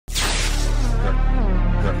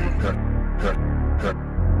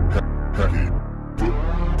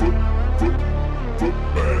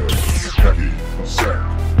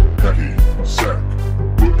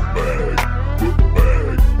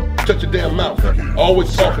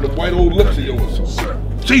Always talking them white old lips of yours.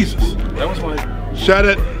 Jesus. That was my... Shut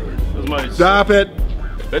it. That was my... Stop it.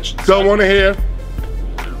 Don't want to hear.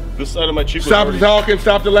 This side of my cheek was Stop already... the talking,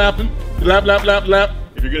 stop the laughing. Lap, lap, lap, lap.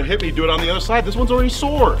 If you're gonna hit me, do it on the other side. This one's already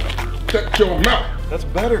sore. Shut your mouth. That's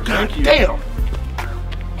better, thank you. Damn.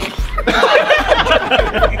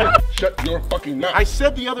 Shut your fucking mouth. I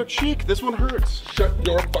said the other cheek. This one hurts. Shut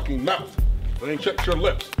your fucking mouth. Shut your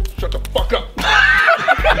lips. Shut the fuck up.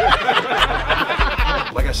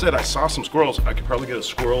 Like I said, I saw some squirrels. I could probably get a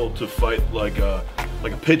squirrel to fight like a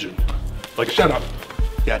pigeon. Shut up.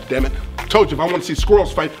 God damn it. Told you, if I want to see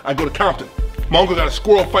squirrels fight, I go to Compton. My uncle got a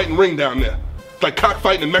squirrel fighting ring down there. It's like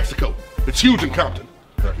cockfighting in Mexico. It's huge in Compton.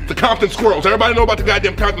 The Compton squirrels. Everybody know about the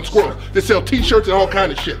goddamn Compton squirrels. They sell t-shirts and all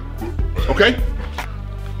kind of shit. Okay?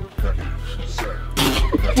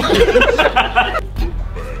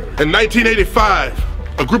 In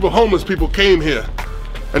 1985, a group of homeless people came here,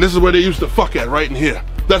 and this is where they used to fuck at, right in here.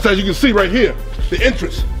 That's as you can see right here, the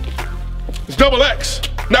entrance. It's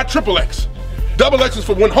XX, not XXX. XX is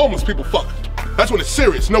for when homeless people fuck. That's when it's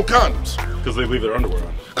serious, no condoms. Because they leave their underwear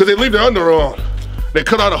on. Because they leave their underwear on. They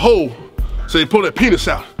cut out a hole, so they pull their penis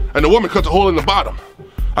out, and the woman cuts a hole in the bottom.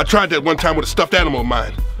 I tried that one time with a stuffed animal of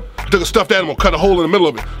mine. I took a stuffed animal, cut a hole in the middle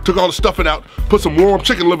of it, took all the stuffing out, put some warm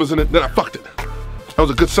chicken livers in it, then I fucked it. That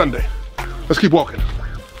was a good Sunday. Let's keep walking.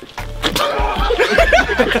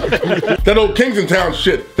 That old Kingston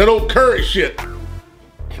shit, that old curry shit.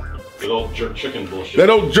 That old jerk chicken bullshit. That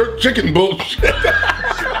old jerk chicken bullshit.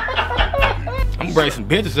 I'm gonna bring some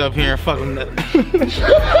bitches up here and fuck them. Do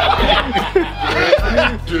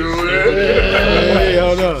it. Hey,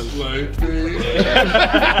 hold on.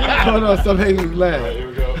 Hold on, stop making me laugh. Alright, here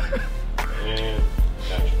we go. And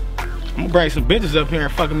action. I'm gonna bring some bitches up here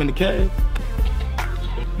and fuck them in the cage.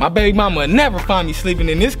 My baby mama would never find me sleeping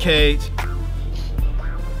in this cage.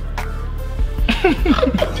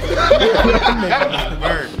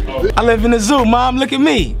 I live in the zoo, Mom, look at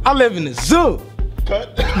me. I live in the zoo.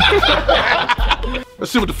 Cut.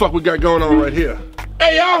 Let's see what the fuck we got going on right here.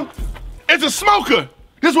 Hey y'all, it's a smoker.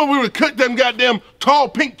 This is where we would cook them goddamn tall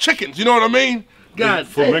pink chickens, you know what I mean? God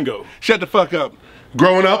Flamingo. Shut the fuck up.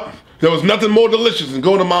 Growing up, there was nothing more delicious than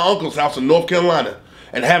going to my uncle's house in North Carolina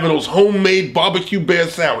and having those homemade barbecue bear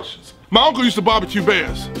sandwiches. My uncle used to barbecue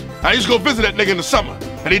bears. I used to go visit that nigga in the summer,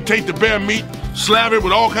 and he'd take the bear meat, slab it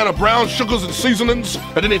with all kind of brown sugars and seasonings,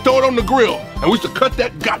 and then they throw it on the grill. And we used to cut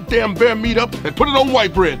that goddamn bear meat up and put it on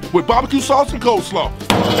white bread with barbecue sauce and coleslaw.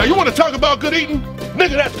 Now you want to talk about good eating?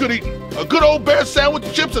 Nigga, that's good eating. A good old bear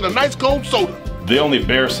sandwich, chips, and a nice cold soda. The only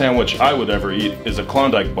bear sandwich I would ever eat is a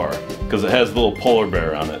Klondike bar, because it has a little polar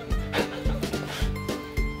bear on it.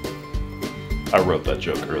 I wrote that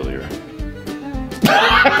joke earlier.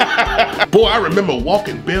 Boy, I remember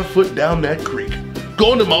walking barefoot down that creek,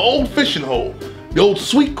 going to my old fishing hole, the old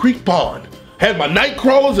Sweet Creek Pond. Had my night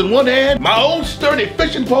crawlers in one hand, my old sturdy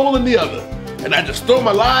fishing pole in the other. And I just throw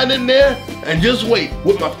my line in there and just wait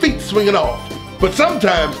with my feet swinging off. But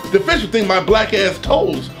sometimes the fish would think my black ass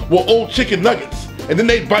toes were old chicken nuggets, and then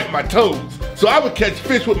they'd bite my toes. So I would catch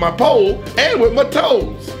fish with my pole and with my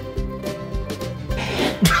toes.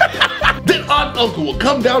 Then Aunt Uncle would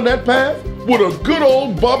come down that path with a good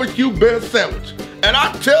old barbecue bear sandwich. And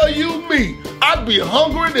I tell you me, I'd be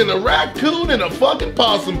hungrier than a raccoon in a fucking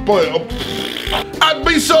possum fight. I'd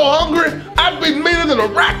be so hungry, I'd be meaner than a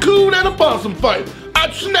raccoon at a possum fight.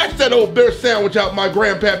 I'd snatch that old bear sandwich out my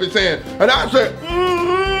grandpappy's hand, and I'd say,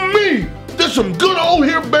 me, there's some good old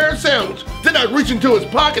here bear sandwich. Then I'd reach into his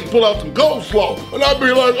pocket and pull out some coleslaw, and I'd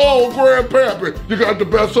be like, oh, grandpappy, you got the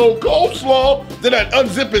best old coleslaw. Then I'd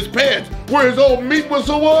unzip his pants where his old meat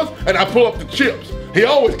whistle was, and I'd pull up the chips. He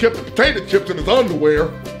always kept the potato chips in his underwear.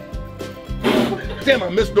 Damn, I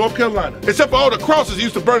miss North Carolina. Except for all the crosses he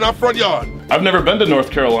used to burn in our front yard. I've never been to North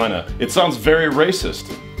Carolina. It sounds very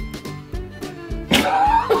racist.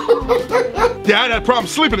 Yeah, I had a problem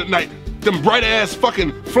sleeping at night. Them bright ass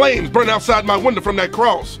fucking flames burning outside my window from that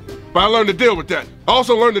cross. But I learned to deal with that. I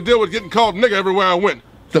also learned to deal with getting called nigga everywhere I went.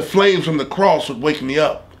 The flames from the cross would wake me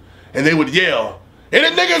up, and they would yell,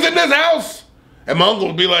 "Any niggas in this house?" And my uncle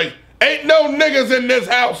would be like, "Ain't no niggas in this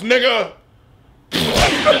house, nigga."